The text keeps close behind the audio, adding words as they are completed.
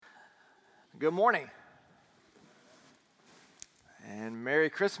Good morning. And Merry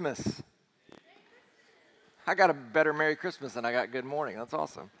Christmas. I got a better Merry Christmas than I got good morning. That's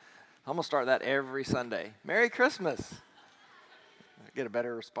awesome. I'm going to start that every Sunday. Merry Christmas. I get a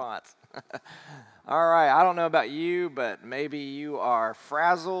better response. All right, I don't know about you, but maybe you are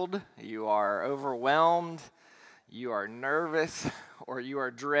frazzled, you are overwhelmed, you are nervous, or you are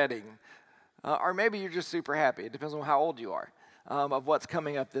dreading. Or maybe you're just super happy. It depends on how old you are. Of what's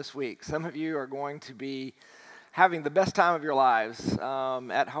coming up this week. Some of you are going to be having the best time of your lives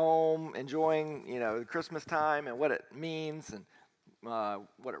at home, enjoying, the Christmas time and what it means and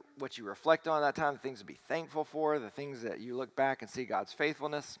what you reflect on at that time, the things to be thankful for, the things that you look back and see God's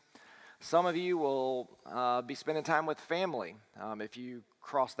faithfulness. Some of you will be spending time with family if you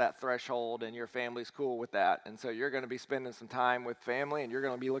cross that threshold and your family's cool with that. And so you're going to be spending some time with family and you're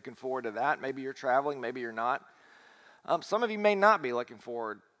going to be looking forward to that. Maybe you're traveling, maybe you're not. Some of you may not be looking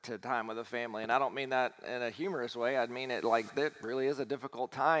forward to time with a family, and I don't mean that in a humorous way. I mean it like it really is a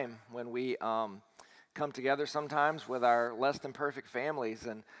difficult time when we come together sometimes with our less than perfect families,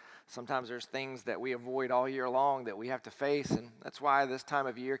 and sometimes there's things that we avoid all year long that we have to face, and that's why this time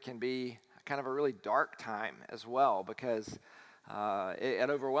of year can be kind of a really dark time as well, because it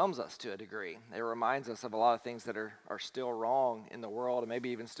overwhelms us to a degree. It reminds us of a lot of things that are still wrong in the world and maybe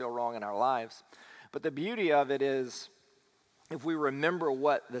even still wrong in our lives. But the beauty of it is, if we remember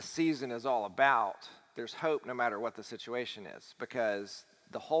what the season is all about, there's hope no matter what the situation is, because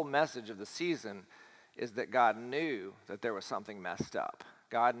the whole message of the season is that God knew that there was something messed up.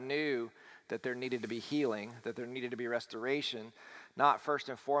 God knew that there needed to be healing, that there needed to be restoration, not first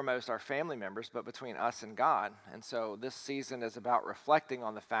and foremost our family members, but between us and God. And so this season is about reflecting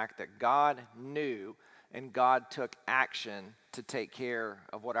on the fact that God knew and God took action to take care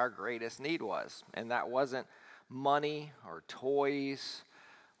of what our greatest need was. And that wasn't money or toys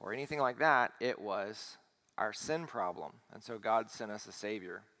or anything like that. It was our sin problem. And so God sent us a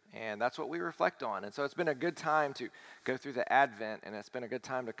Savior. And that's what we reflect on. And so it's been a good time to go through the Advent, and it's been a good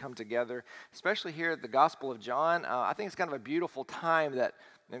time to come together, especially here at the Gospel of John. I think it's kind of a beautiful time that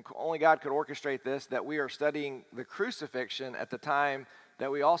only God could orchestrate this, that we are studying the crucifixion at the time that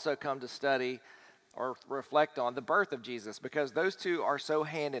we also come to study or reflect on the birth of Jesus, because those two are so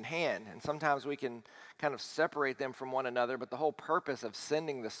hand in hand, and sometimes we can kind of separate them from one another, but the whole purpose of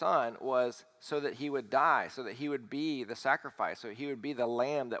sending the Son was so that he would die, so that he would be the sacrifice, so he would be the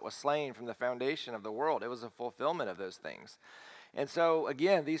lamb that was slain from the foundation of the world. It was a fulfillment of those things. And so,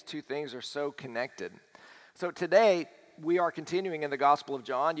 again, these two things are so connected. So today, we are continuing in the Gospel of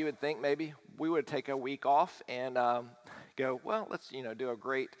John. You would think maybe we would take a week off and go, well, let's do a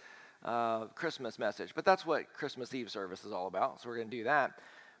great Christmas message. But that's what Christmas Eve service is all about, so we're going to do that.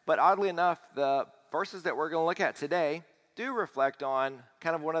 But oddly enough, the verses that we're going to look at today do reflect on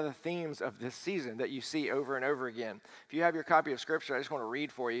kind of one of the themes of this season that you see over and over again. If you have your copy of Scripture, I just want to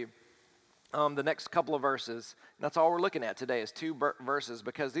read for you the next couple of verses. And that's all we're looking at today is two verses,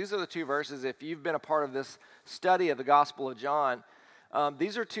 because these are the two verses, if you've been a part of this study of the Gospel of John,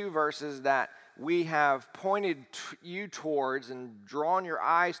 these are two verses that we have pointed you towards and drawn your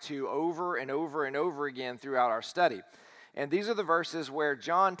eyes to over and over and over again throughout our study. And these are the verses where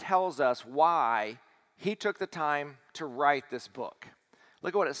John tells us why he took the time to write this book.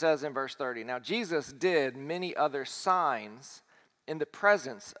 Look at what it says in verse 30. Now, Jesus did many other signs in the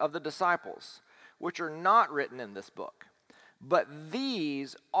presence of the disciples, which are not written in this book. But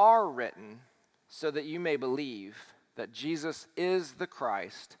these are written so that you may believe that Jesus is the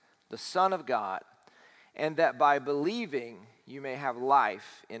Christ, the Son of God, and that by believing you may have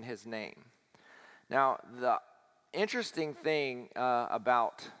life in his name. Now, the interesting thing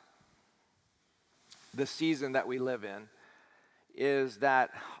about the season that we live in is that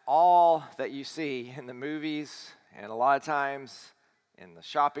all that you see in the movies and a lot of times in the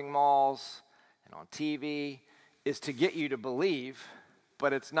shopping malls and on TV is to get you to believe,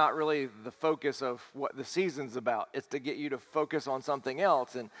 but it's not really the focus of what the season's about. It's to get you to focus on something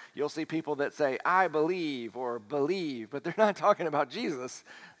else. And you'll see people that say, I believe, or believe, but they're not talking about Jesus.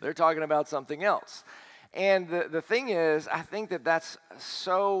 They're talking about something else. And the thing is, I think that that's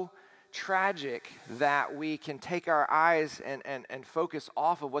so tragic that we can take our eyes and focus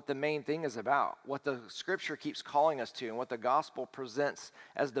off of what the main thing is about, what the Scripture keeps calling us to, and what the gospel presents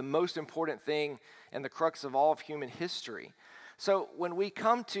as the most important thing and the crux of all of human history. So when we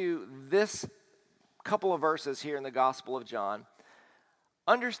come to this couple of verses here in the Gospel of John,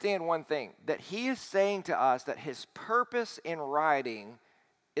 understand one thing, that he is saying to us that his purpose in writing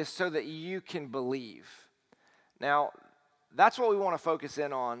is so that you can believe. Now, that's what we want to focus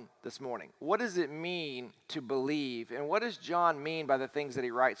in on this morning. What does it mean to believe? And what does John mean by the things that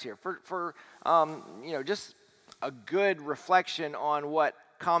he writes here? For just a good reflection on what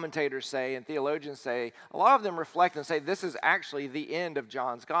commentators say and theologians say, a lot of them reflect and say this is actually the end of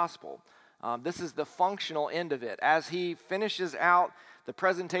John's gospel. This is the functional end of it. As he finishes out the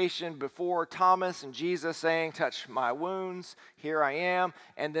presentation before Thomas and Jesus saying, touch my wounds, here I am,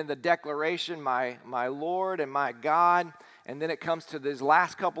 and then the declaration, my Lord and my God, and then it comes to these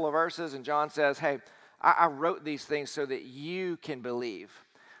last couple of verses, and John says, hey, I wrote these things so that you can believe.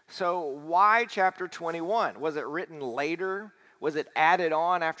 So why chapter 21? Was it written later? Was it added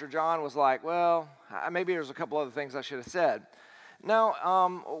on after John was like, well, maybe there's a couple other things I should have said? No,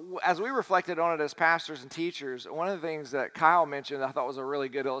 as we reflected on it as pastors and teachers, one of the things that Kyle mentioned that I thought was a really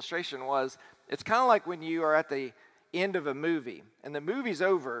good illustration was it's kind of like when you are at the end of a movie, and the movie's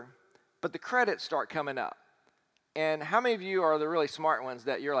over, but the credits start coming up. And how many of you are the really smart ones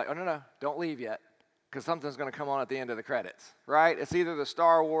that you're like, oh, no, don't leave yet, because something's going to come on at the end of the credits, right? It's either the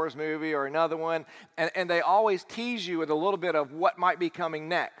Star Wars movie or another one, and they always tease you with a little bit of what might be coming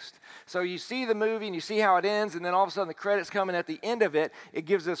next. So you see the movie and you see how it ends, and then all of a sudden the credits come, and at the end of it, it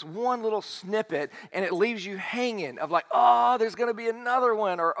gives us one little snippet, and it leaves you hanging of like, oh, there's going to be another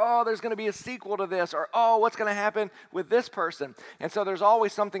one, or oh, there's going to be a sequel to this, or oh, what's going to happen with this person? And so there's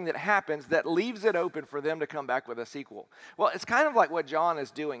always something that happens that leaves it open for them to come back with a sequel. Well, it's kind of like what John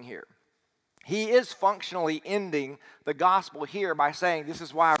is doing here. He is functionally ending the gospel here by saying, this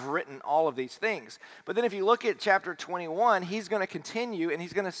is why I've written all of these things. But then if you look at chapter 21, he's going to continue and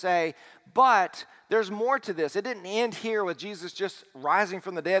he's going to say, but there's more to this. It didn't end here with Jesus just rising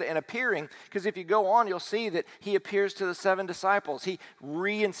from the dead and appearing, because if you go on, you'll see that he appears to the 7 disciples. He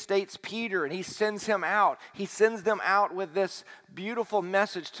reinstates Peter and he sends him out. He sends them out with this beautiful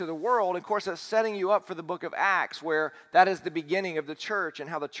message to the world. Of course, that's setting you up for the book of Acts, where that is the beginning of the church and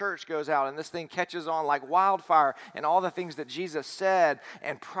how the church goes out, and this thing catches on like wildfire, and all the things that Jesus said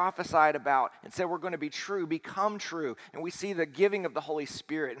and prophesied about and said were going to be true become true. And we see the giving of the Holy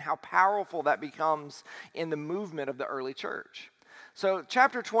Spirit and how powerful that becomes in the movement of the early church. So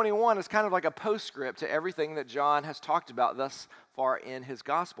chapter 21 is kind of like a postscript to everything that John has talked about thus far in his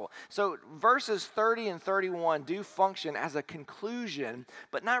gospel. So verses 30 and 31 do function as a conclusion,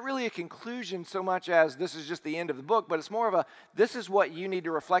 but not really a conclusion so much as this is just the end of the book, but it's more of a, this is what you need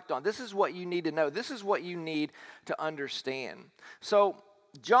to reflect on. This is what you need to know. This is what you need to understand. So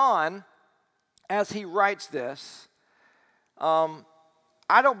John, as he writes this,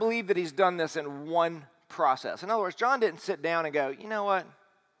 I don't believe that he's done this in one process. In other words, John didn't sit down and go, you know what,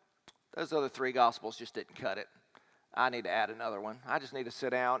 those other 3 gospels just didn't cut it. I need to add another one. I just need to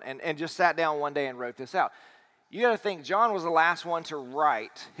sit down and just sat down one day and wrote this out. You got to think, John was the last one to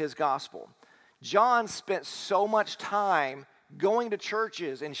write his gospel. John spent so much time going to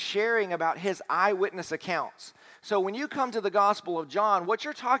churches and sharing about his eyewitness accounts. So when you come to the Gospel of John, what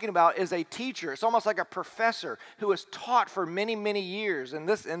you're talking about is a teacher. It's almost like a professor who has taught for many, many years. In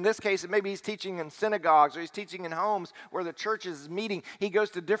this case, maybe he's teaching in synagogues or he's teaching in homes where the church is meeting. He goes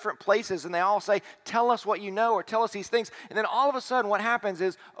to different places and they all say, tell us what you know or tell us these things. And then all of a sudden what happens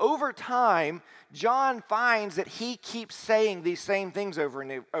is over time, John finds that he keeps saying these same things over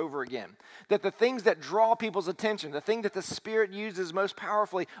and over again. That the things that draw people's attention, the thing that the Spirit uses most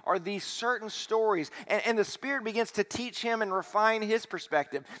powerfully are these certain stories. And the Spirit begins to teach him and refine his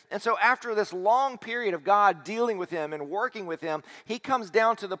perspective. And so after this long period of God dealing with him and working with him, he comes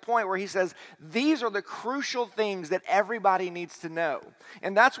down to the point where he says, these are the crucial things that everybody needs to know.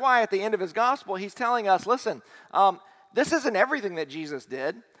 And that's why at the end of his gospel, he's telling us, listen, this isn't everything that Jesus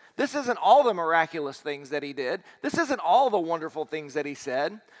did. This isn't all the miraculous things that he did. This isn't all the wonderful things that he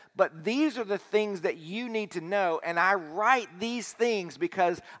said. But these are the things that you need to know. And I write these things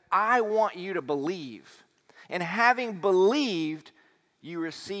because I want you to believe. And having believed, you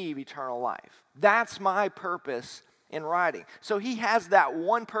receive eternal life. That's my purpose in writing. So he has that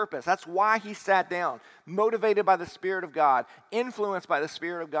one purpose. That's why he sat down, motivated by the Spirit of God, influenced by the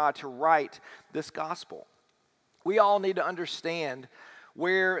Spirit of God to write this gospel. We all need to understand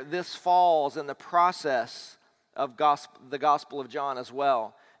where this falls in the process of the Gospel of John as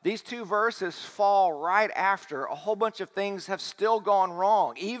well. These 2 verses fall right after a whole bunch of things have still gone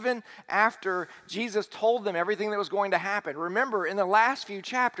wrong, even after Jesus told them everything that was going to happen. Remember, in the last few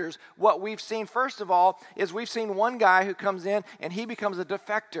chapters, what we've seen, first of all, is we've seen one guy who comes in and he becomes a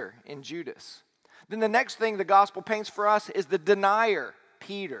defector in Judas. Then the next thing the gospel paints for us is the denier,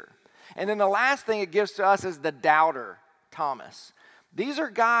 Peter. And then the last thing it gives to us is the doubter, Thomas. These are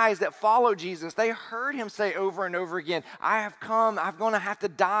guys that follow Jesus. They heard him say over and over again, I have come, I'm going to have to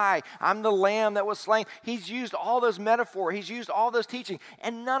die. I'm the lamb that was slain. He's used all those metaphors. He's used all those teaching,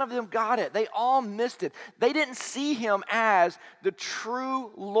 and none of them got it. They all missed it. They didn't see him as the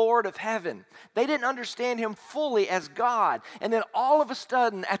true Lord of heaven. They didn't understand him fully as God. And then all of a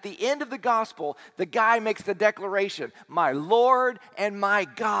sudden, at the end of the gospel, the guy makes the declaration, my Lord and my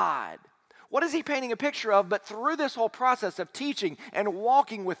God. What is he painting a picture of? But through this whole process of teaching and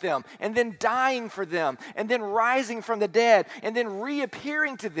walking with them and then dying for them and then rising from the dead and then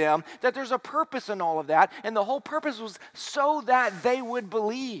reappearing to them, that there's a purpose in all of that. And the whole purpose was so that they would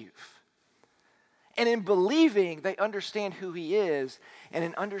believe. And in believing, they understand who he is. And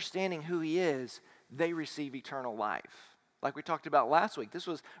in understanding who he is, they receive eternal life. Like we talked about last week, this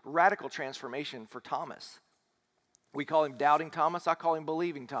was radical transformation for Thomas. We call him Doubting Thomas. I call him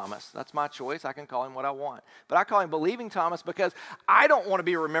Believing Thomas. That's my choice. I can call him what I want. But I call him Believing Thomas because I don't want to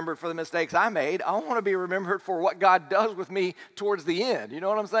be remembered for the mistakes I made. I want to be remembered for what God does with me towards the end. You know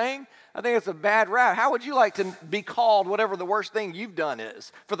what I'm saying? I think it's a bad rap. How would you like to be called whatever the worst thing you've done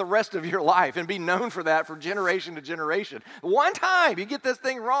is for the rest of your life and be known for that for generation to generation? One time you get this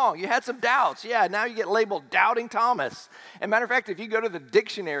thing wrong. You had some doubts. Yeah, now you get labeled Doubting Thomas. And matter of fact, if you go to the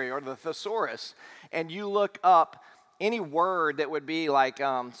dictionary or the thesaurus and you look up any word that would be like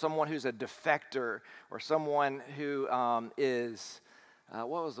someone who's a defector or someone who is,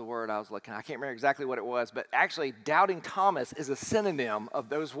 what was the word I was looking at? I can't remember exactly what it was, but actually Doubting Thomas is a synonym of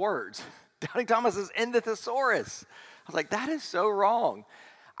those words. Doubting Thomas is in the thesaurus. I was like, that is so wrong.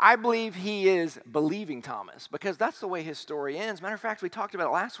 I believe he is Believing Thomas because that's the way his story ends. Matter of fact, we talked about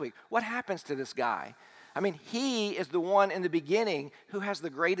it last week. What happens to this guy? I mean, he is the one in the beginning who has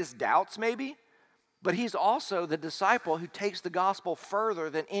the greatest doubts maybe. But he's also the disciple who takes the gospel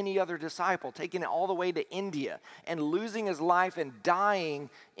further than any other disciple, taking it all the way to India and losing his life and dying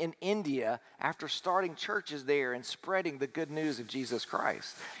in India after starting churches there and spreading the good news of Jesus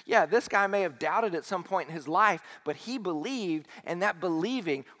Christ. Yeah, this guy may have doubted at some point in his life, but he believed, and that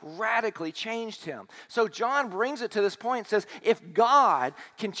believing radically changed him. So John brings it to this point and says, if God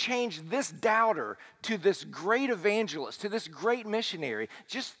can change this doubter to this great evangelist, to this great missionary,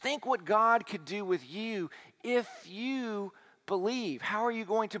 just think what God could do with you if you believe. How are you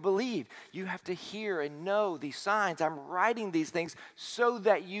going to believe? You have to hear and know these signs. I'm writing these things so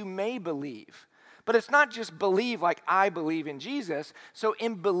that you may believe. But it's not just believe like I believe in Jesus. So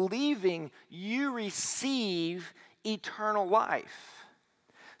in believing, you receive eternal life.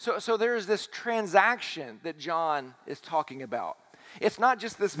 So there's this transaction that John is talking about. It's not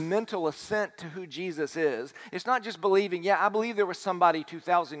just this mental assent to who Jesus is. It's not just believing, yeah, I believe there was somebody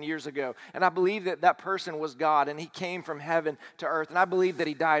 2,000 years ago, and I believe that that person was God, and he came from heaven to earth, and I believe that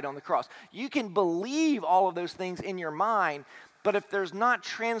he died on the cross. You can believe all of those things in your mind, but if there's not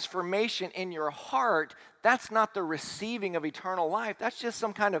transformation in your heart, that's not the receiving of eternal life. That's just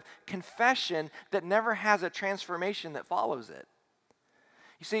some kind of confession that never has a transformation that follows it.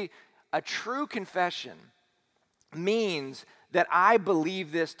 You see, a true confession means that I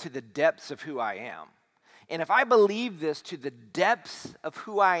believe this to the depths of who I am. And if I believe this to the depths of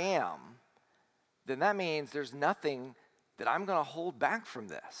who I am, then that means there's nothing that I'm going to hold back from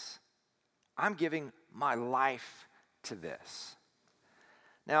this. I'm giving my life to this.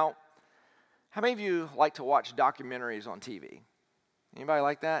 Now, how many of you like to watch documentaries on TV? Anybody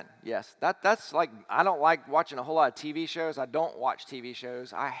like that? Yes. That's like, I don't like watching a whole lot of TV shows. I don't watch TV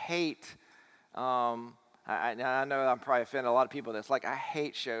shows. I hate I know I'm probably offending a lot of people. That's like I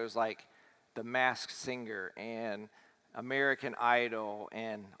hate shows like The Masked Singer and American Idol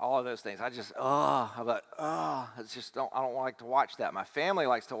and all of those things. I just it's just I don't like to watch that. My family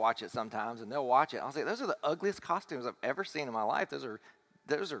likes to watch it sometimes, and they'll watch it. I'll say those are the ugliest costumes I've ever seen in my life. Those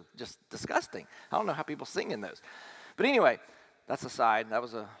are just disgusting. I don't know how people sing in those. But anyway, that's aside. That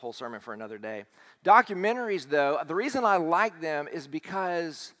was a whole sermon for another day. Documentaries, though, the reason I like them is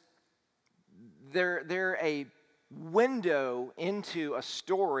because they're a window into a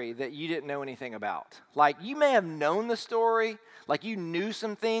story that you didn't know anything about. Like, you may have known the story, like you knew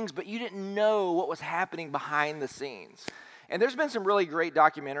some things, but you didn't know what was happening behind the scenes. And there's been some really great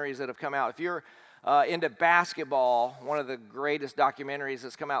documentaries that have come out. If you're into basketball, one of the greatest documentaries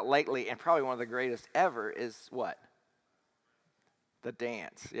that's come out lately, and probably one of the greatest ever, is what? The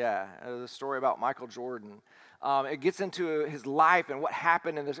Dance. Yeah, the story about Michael Jordan. It gets into his life and what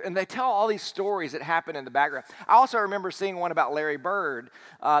happened in this, and they tell all these stories that happen in the background. I also remember seeing one about Larry Bird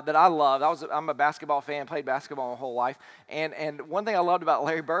that I loved. I'm a basketball fan, played basketball my whole life, and one thing I loved about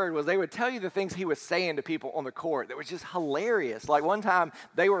Larry Bird was they would tell you the things he was saying to people on the court that was just hilarious. Like one time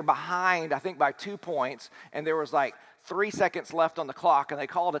they were behind, I think by 2 points, and there was like 3 seconds left on the clock, and they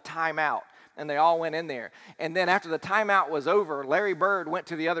called a timeout. And they all went in there. And then after the timeout was over, Larry Bird went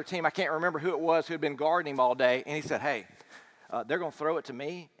to the other team. I can't remember who it was who had been guarding him all day. And he said, hey, they're going to throw it to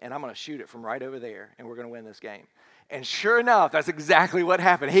me, and I'm going to shoot it from right over there, and we're going to win this game. And sure enough, that's exactly what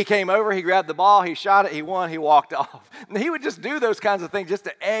happened. He came over, he grabbed the ball, he shot it, he won, he walked off. And he would just do those kinds of things just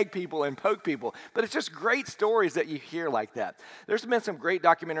to egg people and poke people. But it's just great stories that you hear like that. There's been some great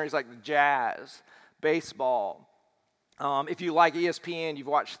documentaries like jazz, baseball. If you like ESPN, you've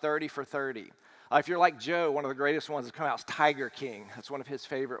watched 30 for 30. If you're like Joe, one of the greatest ones that's come out is Tiger King. That's one of his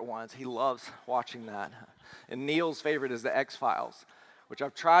favorite ones. He loves watching that. And Neil's favorite is The X-Files, which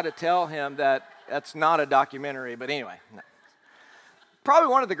I've tried to tell him that that's not a documentary, but anyway. No. Probably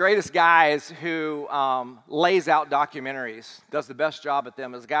one of the greatest guys who lays out documentaries, does the best job at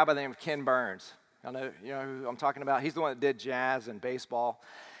them, is a guy by the name of Ken Burns. I know, you know who I'm talking about? He's the one that did jazz and baseball.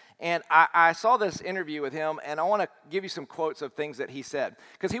 And I saw this interview with him, and I want to give you some quotes of things that he said.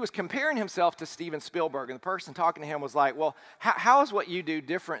 Because he was comparing himself to Steven Spielberg, and the person talking to him was like, well, how is what you do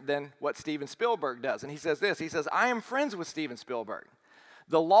different than what Steven Spielberg does? And he says this, he says, I am friends with Steven Spielberg.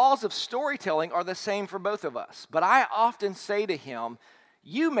 The laws of storytelling are the same for both of us. But I often say to him,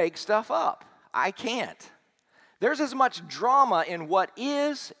 you make stuff up. I can't. There's as much drama in what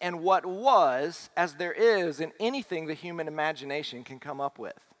is and what was as there is in anything the human imagination can come up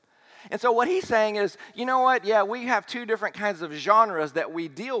with. And so what he's saying is, you know what, yeah, we have two different kinds of genres that we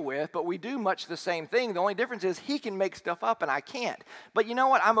deal with, but we do much the same thing. The only difference is he can make stuff up and I can't. But you know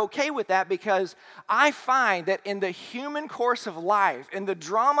what, I'm okay with that because I find that in the human course of life, in the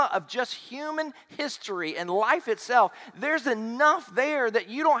drama of just human history and life itself, there's enough there that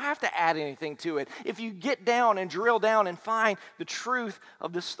you don't have to add anything to it if you get down and drill down and find the truth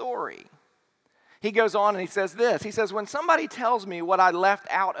of the story. He goes on and he says this. He says, when somebody tells me what I left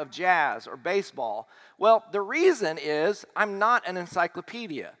out of jazz or baseball, well, the reason is I'm not an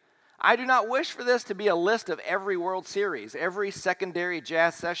encyclopedia. I do not wish for this to be a list of every World Series, every secondary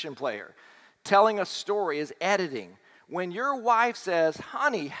jazz session player. Telling a story is editing. When your wife says,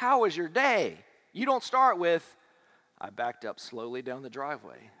 honey, how was your day? You don't start with, I backed up slowly down the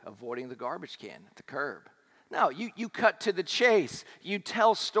driveway, avoiding the garbage can at the curb. No, you cut to the chase. You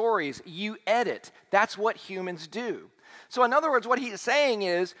tell stories. You edit. That's what humans do. So in other words, what he's saying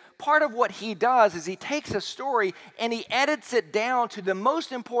is part of what he does is he takes a story and he edits it down to the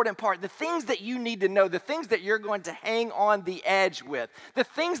most important part, the things that you need to know, the things that you're going to hang on the edge with, the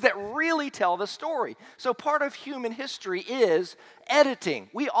things that really tell the story. So part of human history is editing.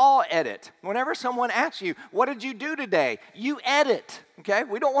 We all edit. Whenever someone asks you, what did you do today? You edit, okay?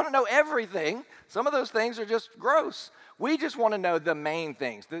 We don't want to know everything. Some of those things are just gross. We just want to know the main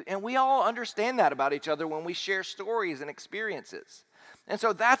things. And we all understand that about each other when we share stories and experiences. And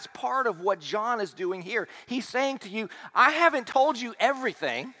so that's part of what John is doing here. He's saying to you, I haven't told you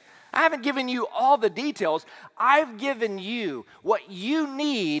everything. I haven't given you all the details. I've given you what you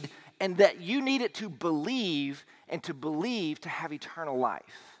need and that you need it to believe and to believe to have eternal life.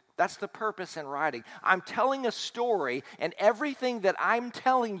 That's the purpose in writing. I'm telling a story, and everything that I'm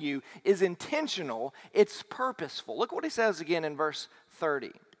telling you is intentional. It's purposeful. Look what he says again in verse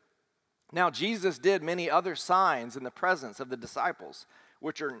 30. Now, Jesus did many other signs in the presence of the disciples,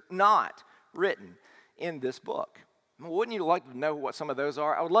 which are not written in this book. Wouldn't you like to know what some of those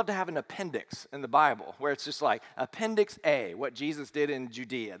are? I would love to have an appendix in the Bible where it's just like Appendix A, what Jesus did in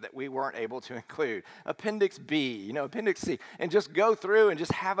Judea that we weren't able to include. Appendix B, Appendix C, and just go through and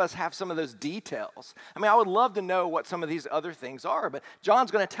just have us have some of those details. I mean, I would love to know what some of these other things are, but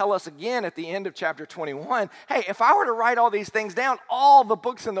John's going to tell us again at the end of chapter 21, hey, if I were to write all these things down, all the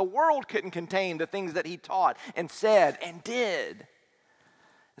books in the world couldn't contain the things that he taught and said and did.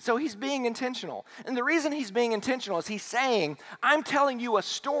 So he's being intentional. And the reason he's being intentional is he's saying, I'm telling you a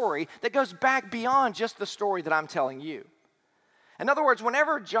story that goes back beyond just the story that I'm telling you. In other words,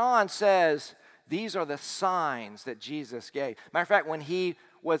 whenever John says, these are the signs that Jesus gave. Matter of fact, when he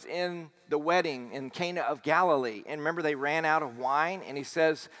was in the wedding in Cana of Galilee, and remember they ran out of wine, and he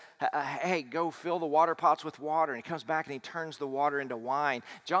says, hey, go fill the water pots with water. And he comes back and he turns the water into wine.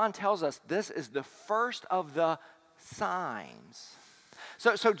 John tells us this is the first of the signs.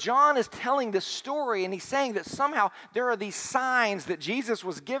 So John is telling this story, and he's saying that somehow there are these signs that Jesus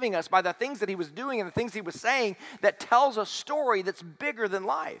was giving us by the things that he was doing and the things he was saying that tells a story that's bigger than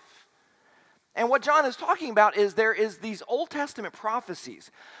life. And what John is talking about is there is these Old Testament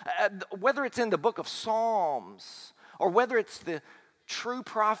prophecies, whether it's in the book of Psalms or whether it's the true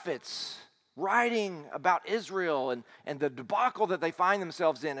prophets writing about Israel and the debacle that they find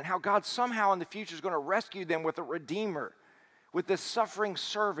themselves in and how God somehow in the future is going to rescue them with a redeemer. with this suffering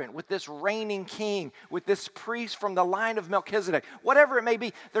servant, with this reigning king, with this priest from the line of Melchizedek, whatever it may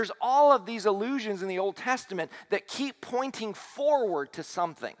be. There's all of these allusions in the Old Testament that keep pointing forward to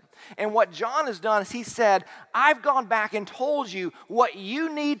something. And what John has done is he said, I've gone back and told you what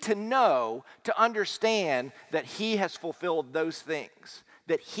you need to know to understand that he has fulfilled those things,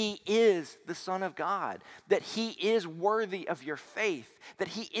 that he is the Son of God, that he is worthy of your faith, that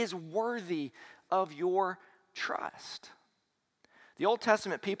he is worthy of your trust. The Old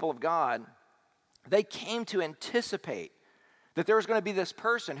Testament people of God, they came to anticipate that there was going to be this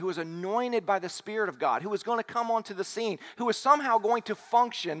person who was anointed by the Spirit of God, who was going to come onto the scene, who was somehow going to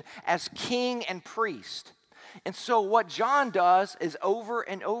function as king and priest. And so what John does is over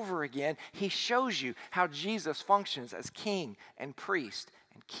and over again, he shows you how Jesus functions as king and priest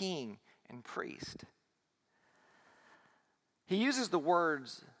and king and priest. He uses the word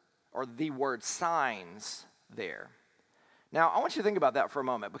signs there. Now, I want you to think about that for a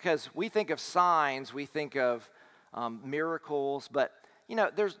moment, because we think of signs, we think of miracles, but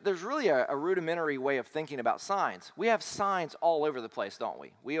there's really a rudimentary way of thinking about signs. We have signs all over the place, don't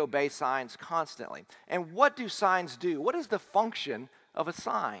we? We obey signs constantly. And what do signs do? What is the function of a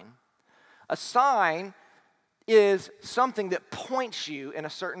sign? A sign is something that points you in a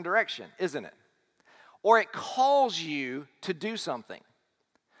certain direction, isn't it? Or it calls you to do something.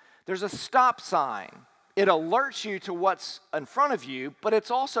 There's a stop sign. It alerts you to what's in front of you, but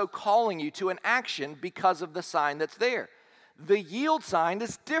it's also calling you to an action because of the sign that's there. The yield sign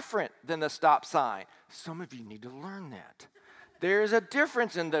is different than the stop sign. Some of you need to learn that. There's a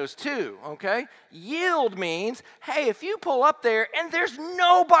difference in those two, okay? Yield means, hey, if you pull up there and there's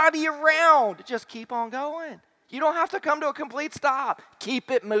nobody around, just keep on going. You don't have to come to a complete stop.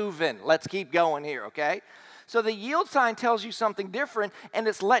 Keep it moving. Let's keep going here, okay? So the yield sign tells you something different, and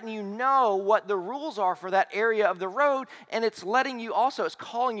it's letting you know what the rules are for that area of the road, and it's letting you also, it's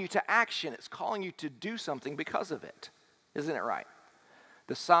calling you to action. It's calling you to do something because of it. Isn't it right?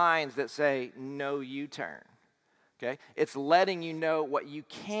 The signs that say, no U-turn. Okay? It's letting you know what you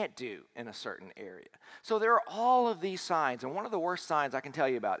can't do in a certain area. So there are all of these signs, and one of the worst signs I can tell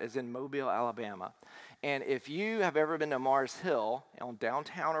you about is in Mobile, Alabama. And if you have ever been to Mars Hill on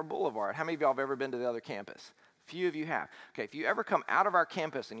downtown or Boulevard, how many of y'all have ever been to the other campus? A few of you have. Okay, if you ever come out of our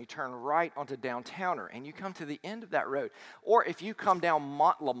campus and you turn right onto Downtowner and you come to the end of that road, or if you come down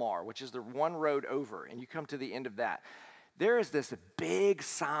Mont Lamar, which is the one road over, and you come to the end of that, there is this big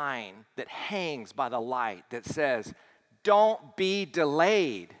sign that hangs by the light that says, don't be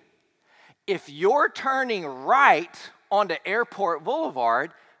delayed. If you're turning right onto Airport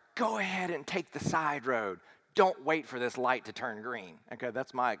Boulevard, go ahead and take the side road. Don't wait for this light to turn green. Okay,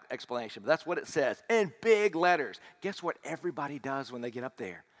 that's my explanation. But that's what it says in big letters. Guess what everybody does when they get up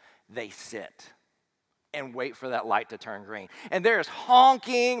there? They sit and wait for that light to turn green. And there's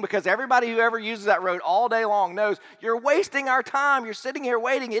honking, because everybody who ever uses that road all day long knows you're wasting our time. You're sitting here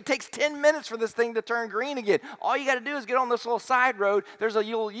waiting. It takes 10 minutes for this thing to turn green again. All you got to do is get on this little side road. There's a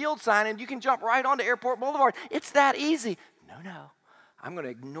little yield sign, and you can jump right onto Airport Boulevard. It's that easy. No. I'm going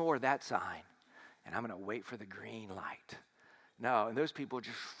to ignore that sign, and I'm going to wait for the green light. No, and those people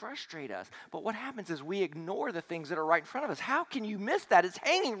just frustrate us. But what happens is we ignore the things that are right in front of us. How can you miss that? It's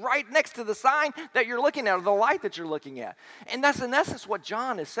hanging right next to the sign that you're looking at, or the light that you're looking at. And that's in essence what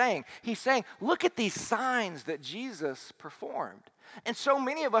John is saying. He's saying, look at these signs that Jesus performed. And so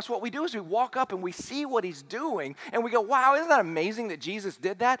many of us, what we do is we walk up and we see what he's doing, and we go, wow, isn't that amazing that Jesus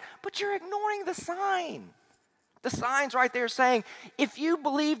did that? But you're ignoring the sign. The sign's right there saying, if you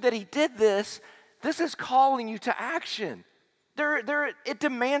believe that he did this, this is calling you to action. It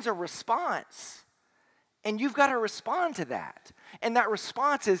demands a response. And you've got to respond to that. And that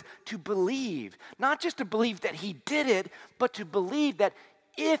response is to believe. Not just to believe that he did it, but to believe that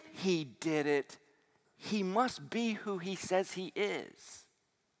if he did it, he must be who he says he is.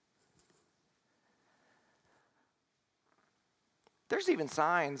 There's even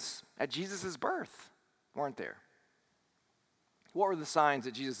signs at Jesus' birth, weren't there? What were the signs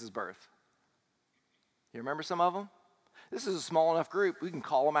at Jesus' birth? You remember some of them? This is a small enough group, we can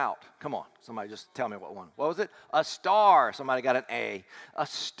call them out. Come on, somebody just tell me what one. What was it? A star. Somebody got an A. A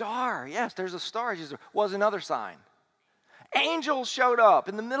star. Yes, there's a star. Jesus was another sign. Angels showed up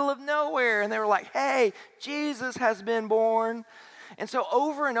in the middle of nowhere, and they were like, hey, Jesus has been born. And so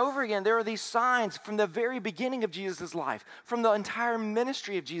over and over again, there are these signs from the very beginning of Jesus' life, from the entire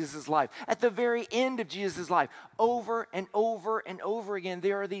ministry of Jesus' life, at the very end of Jesus' life. Over and over and over again,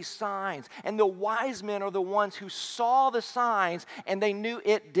 there are these signs. And the wise men are the ones who saw the signs, and they knew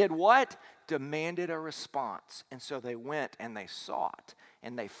it did what? Demanded a response. And so they went and they sought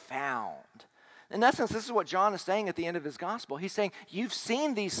and they found. In essence, this is what John is saying at the end of his gospel. He's saying, you've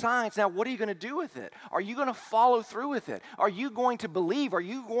seen these signs, now what are you going to do with it? Are you going to follow through with it? Are you going to believe? Are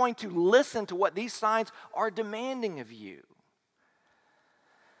you going to listen to what these signs are demanding of you?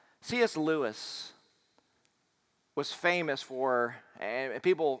 C.S. Lewis was famous for, and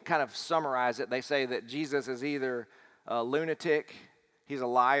people kind of summarize it, they say that Jesus is either a lunatic, he's a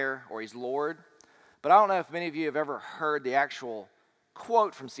liar, or he's Lord. But I don't know if many of you have ever heard the actual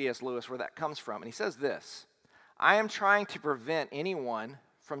quote from C.S. Lewis where that comes from. And he says this: I am trying to prevent anyone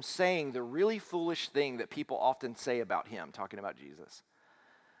from saying the really foolish thing that people often say about him, talking about Jesus.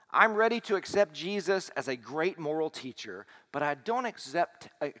 I'm ready to accept Jesus as a great moral teacher, but I don't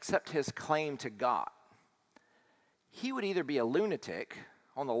accept his claim to God. He would either be a lunatic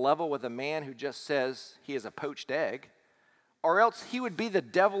on the level with a man who just says he is a poached egg, or else he would be the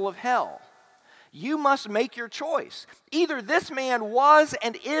devil of hell. You must make your choice. Either this man was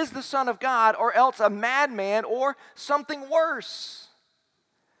and is the Son of God, or else a madman or something worse.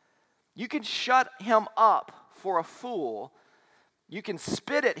 You can shut him up for a fool. You can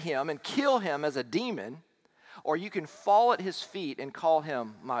spit at him and kill him as a demon, or you can fall at his feet and call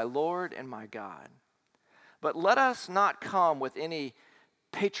him my Lord and my God. But let us not come with any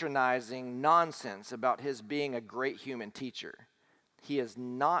patronizing nonsense about his being a great human teacher. He has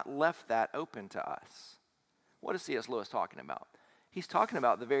not left that open to us. What is C.S. Lewis talking about? He's talking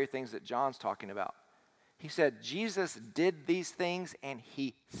about the very things that John's talking about. He said Jesus did these things and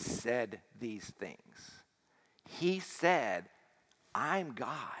he said these things. He said, I'm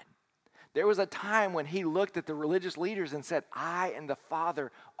God. There was a time when he looked at the religious leaders and said, I and the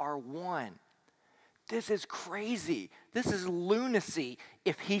Father are one. This is crazy. This is lunacy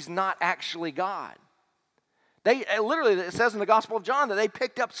if he's not actually God. Literally, it says in the Gospel of John that they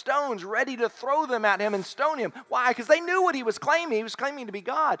picked up stones ready to throw them at him and stone him. Why? Because they knew what he was claiming. He was claiming to be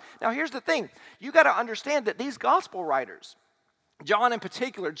God. Now, here's the thing. You got to understand that these gospel writers, John in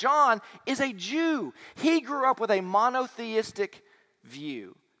particular, John is a Jew. He grew up with a monotheistic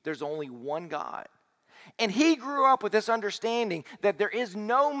view. There's only one God. And he grew up with this understanding that there is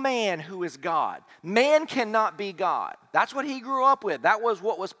no man who is God. Man cannot be God. That's what he grew up with. That was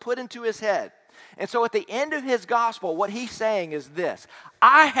what was put into his head. And so at the end of his gospel, what he's saying is this: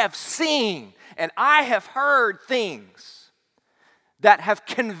 I have seen and I have heard things that have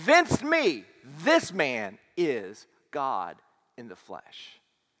convinced me this man is God in the flesh.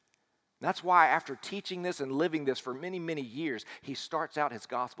 That's why after teaching this and living this for many, many years, he starts out his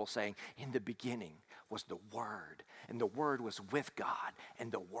gospel saying, in the beginning was the Word, and the Word was with God,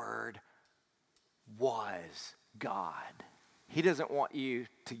 and the Word was God. He doesn't want you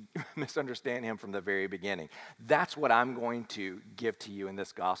to misunderstand him from the very beginning. That's what I'm going to give to you in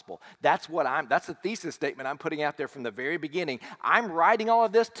this gospel. That's the thesis statement I'm putting out there from the very beginning. I'm writing all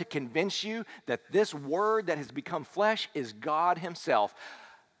of this to convince you that this Word that has become flesh is God himself.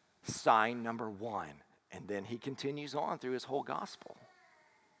 Sign number one. And then he continues on through his whole gospel.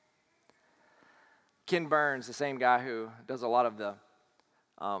 Ken Burns, the same guy who does a lot of the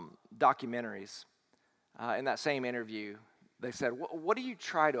documentaries, in that same interview, they said, what do you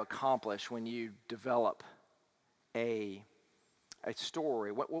try to accomplish when you develop a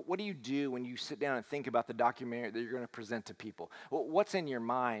story? What do you do when you sit down and think about the documentary that you're going to present to people? What's in your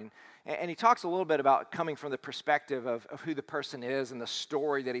mind? And he talks a little bit about coming from the perspective of who the person is and the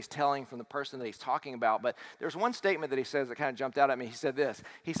story that he's telling from the person that he's talking about. But there's one statement that he says that kind of jumped out at me. He said this.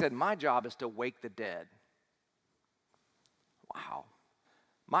 He said, my job is to wake the dead. Wow.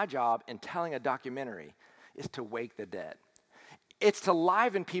 My job in telling a documentary is to wake the dead. It's to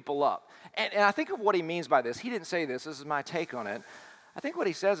liven people up. And I think of what he means by this. He didn't say this. This is my take on it. I think what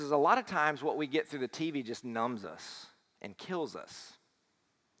he says is a lot of times what we get through the TV just numbs us and kills us.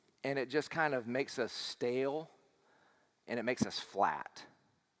 And it just kind of makes us stale and it makes us flat.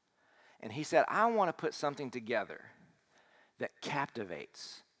 And he said, I want to put something together that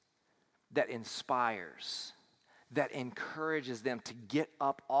captivates, that inspires, that encourages them to get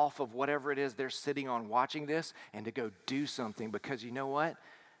up off of whatever it is they're sitting on watching this and to go do something, because you know what?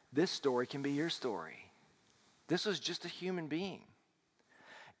 This story can be your story. This is just a human being.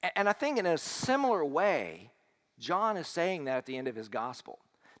 And I think in a similar way, John is saying that at the end of his gospel.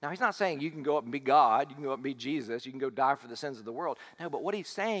 Now, he's not saying you can go up and be God, you can go up and be Jesus, you can go die for the sins of the world. No, but what he's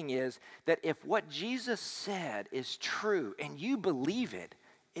saying is that if what Jesus said is true and you believe it,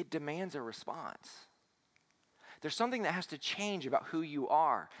 it demands a response. There's something that has to change about who you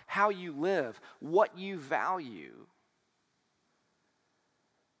are, how you live, what you value.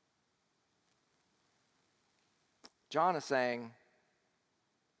 John is saying,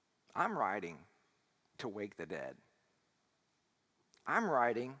 I'm writing to wake the dead. I'm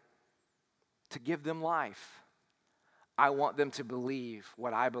writing to give them life. I want them to believe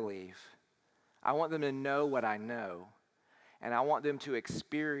what I believe. I want them to know what I know. And I want them to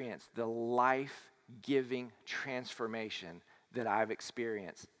experience the life-giving transformation that I've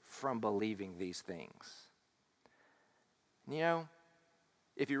experienced from believing these things. You know,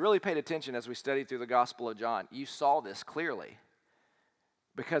 if you really paid attention as we studied through the Gospel of John, you saw this clearly.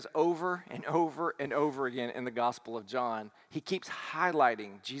 Because over and over and over again in the Gospel of John, he keeps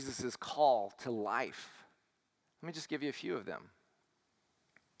highlighting Jesus' call to life. Let me just give you a few of them.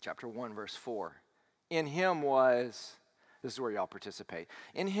 Chapter 1, verse 4. In him was, this is where y'all participate.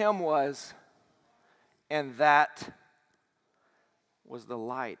 In him was, and that was the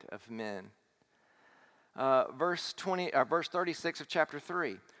light of men. Verse 36 of chapter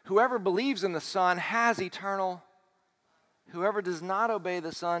 3. Whoever believes in the Son has eternal. Whoever does not obey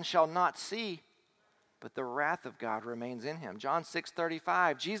the Son shall not see, but the wrath of God remains in him. John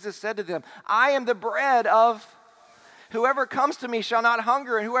 6:35. Jesus said to them, I am the bread of. Whoever comes to me shall not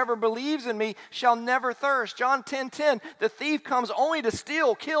hunger, and whoever believes in me shall never thirst. John 10:10. The thief comes only to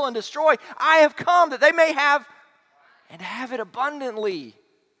steal, kill, and destroy. I have come that they may have and have it abundantly.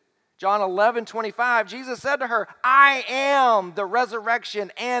 John 11:25, Jesus said to her, I am the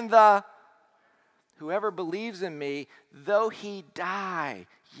resurrection and the, whoever believes in me, though he die,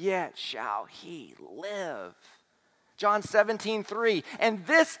 yet shall he live. John 17:3, and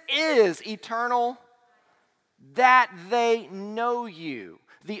this is eternal, that they know you,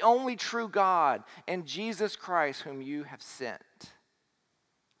 the only true God, and Jesus Christ whom you have sent.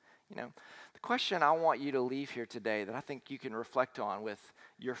 You know, the question I want you to leave here today that I think you can reflect on with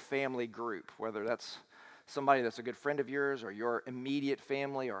your family group, whether that's somebody that's a good friend of yours or your immediate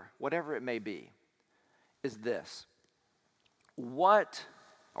family or whatever it may be, is this. What,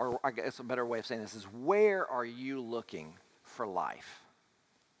 or I guess a better way of saying this is, where are you looking for life?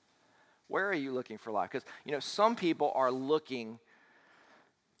 Where are you looking for life? Because, you know, some people are looking,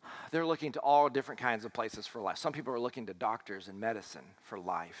 they're looking to all different kinds of places for life. Some people are looking to doctors and medicine for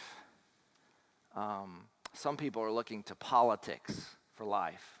life. Some people are looking to politics for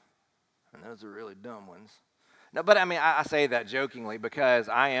life. And those are really dumb ones. No, but I mean, I say that jokingly because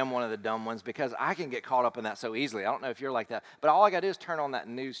I am one of the dumb ones because I can get caught up in that so easily. I don't know if you're like that, but all I got to do is turn on that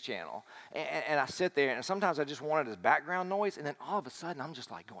news channel. And I sit there, and sometimes I just want it as background noise, and then all of a sudden I'm just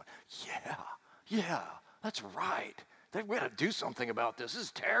like going, yeah, that's right. They've got to do something about this. This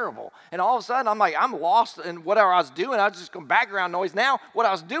is terrible. And all of a sudden, I'm lost in whatever I was doing. I was just going background noise. Now, what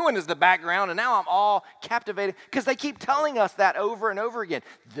I was doing is the background, and now I'm all captivated because they keep telling us that over and over again.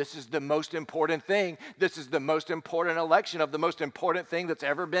 This is the most important thing. This is the most important election of the most important thing that's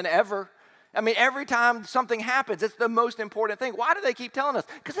ever been ever. I mean, every time something happens, it's the most important thing. Why do they keep telling us?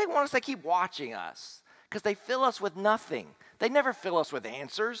 Because they want us to keep watching us. Because they fill us with nothing. They never fill us with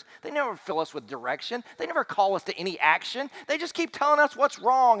answers. They never fill us with direction. They never call us to any action. They just keep telling us what's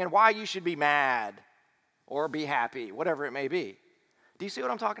wrong and why you should be mad or be happy, whatever it may be. Do you see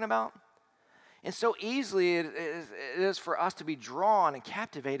what I'm talking about? And so easily it is for us to be drawn and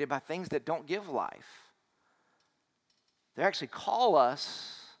captivated by things that don't give life. They actually call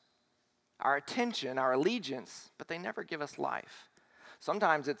us, our attention, our allegiance, but they never give us life.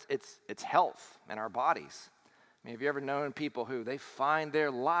 Sometimes it's health in our bodies. I mean, have you ever known people who they find their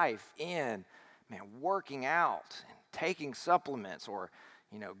life in, working out and taking supplements or,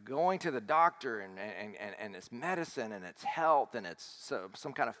 going to the doctor and it's medicine and it's health and it's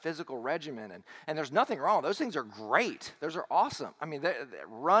some kind of physical regimen. And there's nothing wrong. Those things are great. Those are awesome. I mean,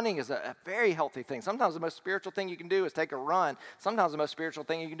 running is a very healthy thing. Sometimes the most spiritual thing you can do is take a run. Sometimes the most spiritual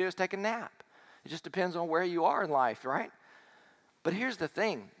thing you can do is take a nap. It just depends on where you are in life, right? But here's the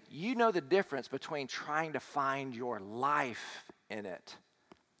thing. You know the difference between trying to find your life in it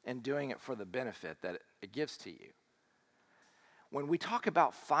and doing it for the benefit that it gives to you. When we talk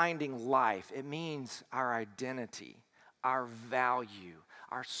about finding life, it means our identity, our value,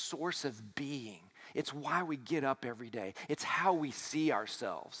 our source of being. It's why we get up every day. It's how we see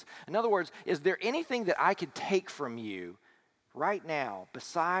ourselves. In other words, is there anything that I could take from you right now,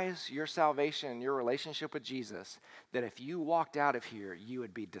 besides your salvation and your relationship with Jesus, that if you walked out of here, you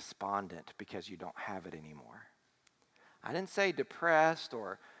would be despondent because you don't have it anymore? I didn't say depressed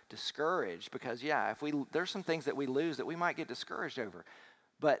or discouraged because, there's some things that we lose that we might get discouraged over.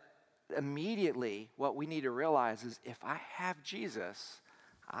 But immediately, what we need to realize is if I have Jesus,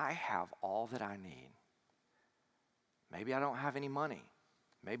 I have all that I need. Maybe I don't have any money.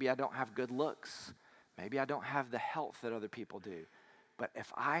 Maybe I don't have good looks. Maybe I don't have the health that other people do. But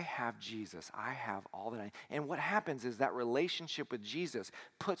if I have Jesus, I have all that I need. And what happens is that relationship with Jesus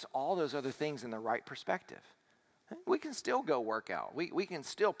puts all those other things in the right perspective. We can still go work out. We can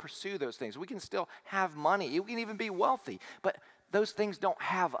still pursue those things. We can still have money. We can even be wealthy. But those things don't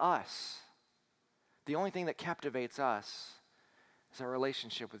have us. The only thing that captivates us is our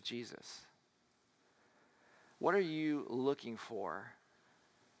relationship with Jesus. What are you looking for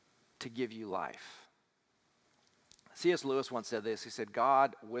to give you life? C.S. Lewis once said this. He said,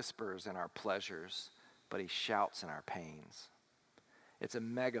 God whispers in our pleasures, but he shouts in our pains. It's a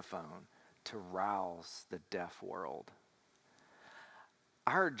megaphone to rouse the deaf world.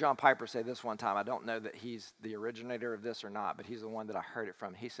 I heard John Piper say this one time. I don't know that he's the originator of this or not, but he's the one that I heard it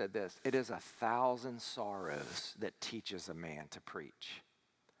from. He said this, it is 1,000 sorrows that teaches a man to preach.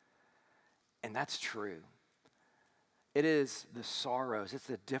 And that's true. It is the sorrows, it's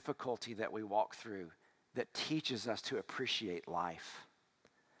the difficulty that we walk through that teaches us to appreciate life.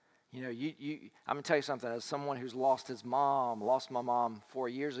 You know, I'm going to tell you something. As someone who's lost my mom 4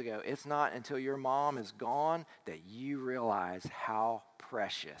 years ago, it's not until your mom is gone that you realize how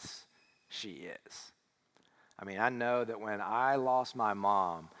precious she is. I mean, I know that when I lost my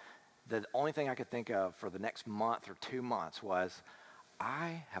mom, the only thing I could think of for the next month or 2 months was,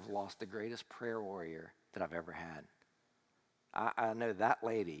 I have lost the greatest prayer warrior that I've ever had. I know that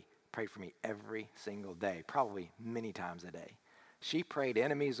lady prayed for me every single day, probably many times a day. She prayed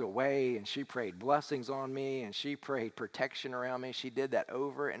enemies away, and she prayed blessings on me, and she prayed protection around me. She did that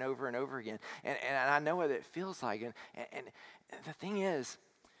over and over and over again. And I know what it feels like. And the thing is,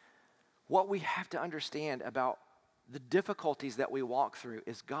 what we have to understand about the difficulties that we walk through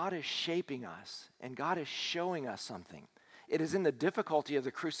is God is shaping us, and God is showing us something. It is in the difficulty of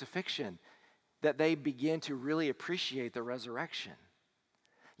the crucifixion that they begin to really appreciate the resurrection.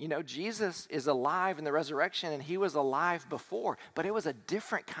 You know, Jesus is alive in the resurrection, and he was alive before, but it was a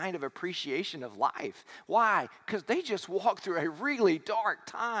different kind of appreciation of life. Why? Because they just walked through a really dark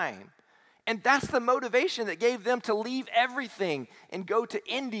time. And that's the motivation that gave them to leave everything and go to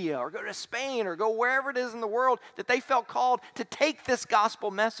India or go to Spain or go wherever it is in the world that they felt called to take this gospel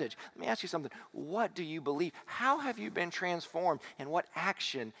message. Let me ask you something. What do you believe? How have you been transformed, and what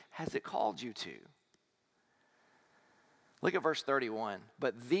action has it called you to? Look at verse 31.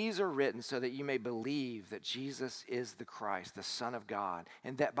 But these are written so that you may believe that Jesus is the Christ, the Son of God,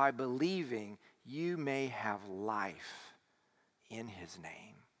 and that by believing you may have life in his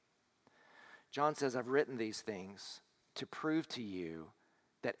name. John says, I've written these things to prove to you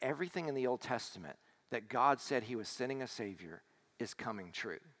that everything in the Old Testament that God said he was sending a Savior is coming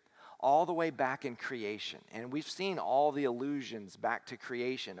true. All the way back in creation. And we've seen all the allusions back to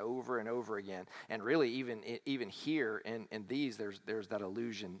creation over and over again. And really, even here in these, there's that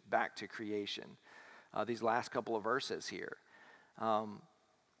allusion back to creation. These last couple of verses here.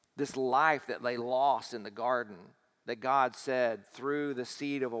 This life that they lost in the garden, that God said, through the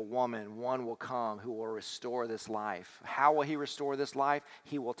seed of a woman, one will come who will restore this life. How will he restore this life?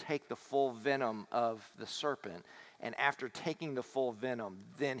 He will take the full venom of the serpent, and after taking the full venom,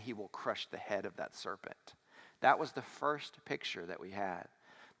 then he will crush the head of that serpent. That was the first picture that we had.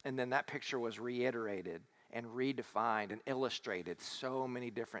 And then that picture was reiterated and redefined and illustrated so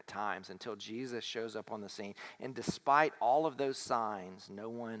many different times until Jesus shows up on the scene. And despite all of those signs, no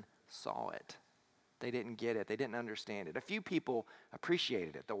one saw it. They didn't get it. They didn't understand it. A few people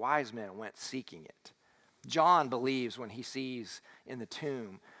appreciated it. The wise men went seeking it. John believes when he sees in the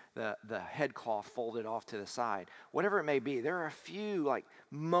tomb the headcloth folded off to the side. Whatever it may be, there are a few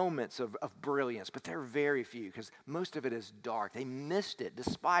moments of brilliance, but they're very few because most of it is dark. They missed it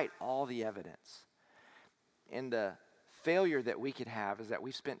despite all the evidence. And the failure that we could have is that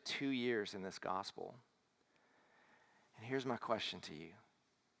we've spent 2 years in this gospel. And here's my question to you.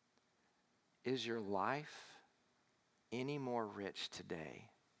 Is your life any more rich today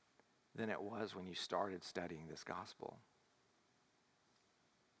than it was when you started studying this gospel?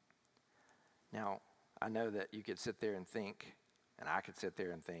 Now, I know that you could sit there and think, and I could sit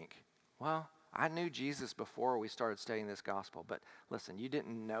there and think, well, I knew Jesus before we started studying this gospel, but listen, you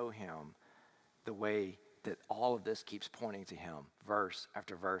didn't know him the way that all of this keeps pointing to him, verse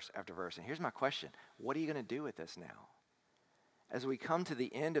after verse after verse. And here's my question. What are you going to do with this now? As we come to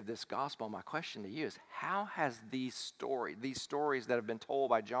the end of this gospel, my question to you is, how has these stories that have been told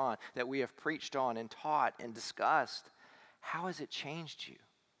by John, that we have preached on and taught and discussed, how has it changed you?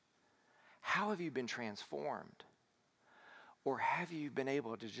 How have you been transformed? Or have you been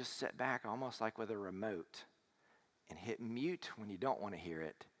able to just sit back almost like with a remote and hit mute when you don't want to hear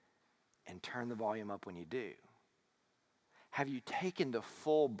it and turn the volume up when you do? Have you taken the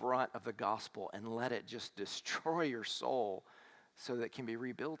full brunt of the gospel and let it just destroy your soul so that it can be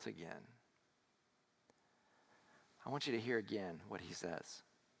rebuilt again? I want you to hear again what he says.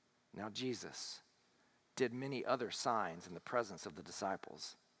 Now Jesus, did many other signs in the presence of the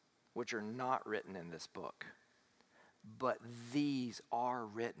disciples, which are not written in this book. But these are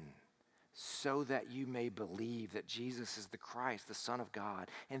written so that you may believe that Jesus is the Christ, the Son of God,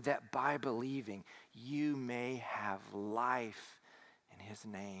 and that by believing you may have life in his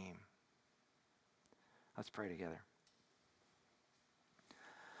name. Let's pray together.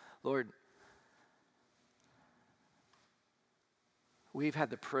 Lord, we've had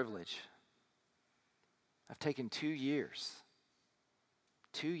the privilege of taking 2 years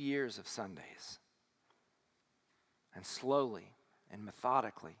of Sundays, and slowly and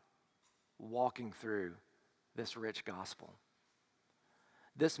methodically walking through this rich gospel.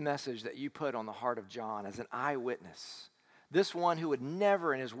 This message that you put on the heart of John as an eyewitness, this one who would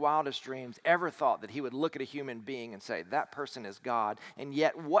never in his wildest dreams ever thought that he would look at a human being and say, that person is God, and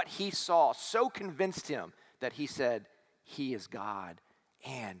yet what he saw so convinced him that he said, he is God,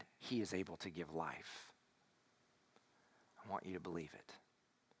 and he is able to give life. I want you to believe it.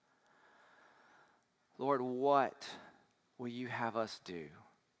 Lord, what will you have us do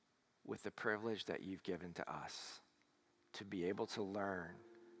with the privilege that you've given to us to be able to learn,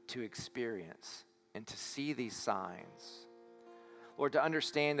 to experience, and to see these signs? Lord, to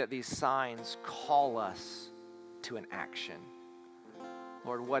understand that these signs call us to an action.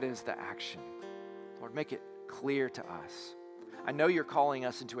 Lord, what is the action? Lord, make it clear to us. I know you're calling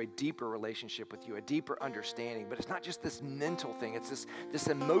us into a deeper relationship with you, a deeper understanding, but it's not just this mental thing, it's this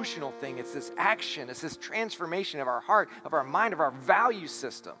emotional thing, it's this action, it's this transformation of our heart, of our mind, of our value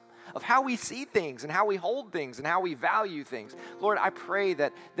system, of how we see things and how we hold things and how we value things. Lord, I pray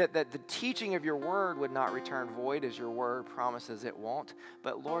that the teaching of your word would not return void, as your word promises it won't,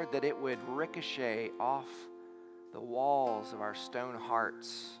 but Lord, that it would ricochet off the walls of our stone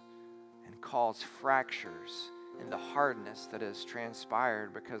hearts and cause fractures in the hardness that has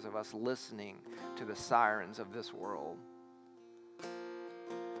transpired because of us listening to the sirens of this world.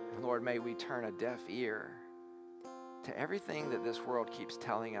 And Lord, may we turn a deaf ear to everything that this world keeps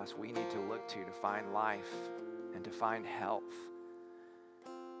telling us we need to look to find life and to find health.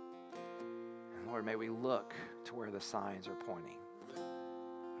 And Lord, may we look to where the signs are pointing.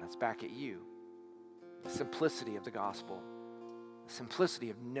 And that's back at you. The simplicity of the gospel, the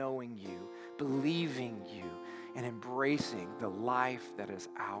simplicity of knowing you, believing you, and embracing the life that is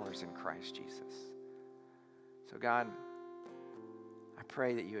ours in Christ Jesus. So God, I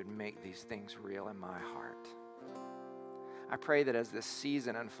pray that you would make these things real in my heart. I pray that as this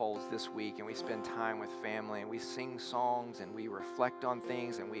season unfolds this week and we spend time with family and we sing songs and we reflect on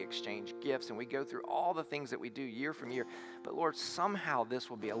things and we exchange gifts and we go through all the things that we do year from year, but Lord, somehow this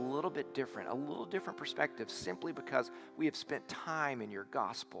will be a little bit different, a little different perspective simply because we have spent time in your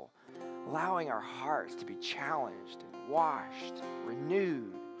gospel, allowing our hearts to be challenged and washed,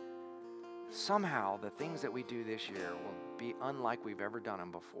 renewed. Somehow the things that we do this year will be unlike we've ever done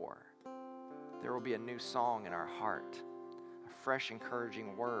them before. There will be a new song in our heart, a fresh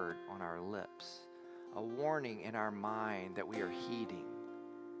encouraging word on our lips, a warning in our mind that we are heeding.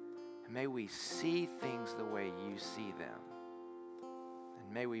 And may we see things the way you see them.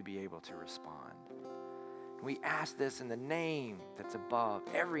 And may we be able to respond. And we ask this in the name that's above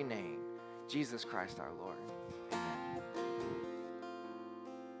every name, Jesus Christ our Lord.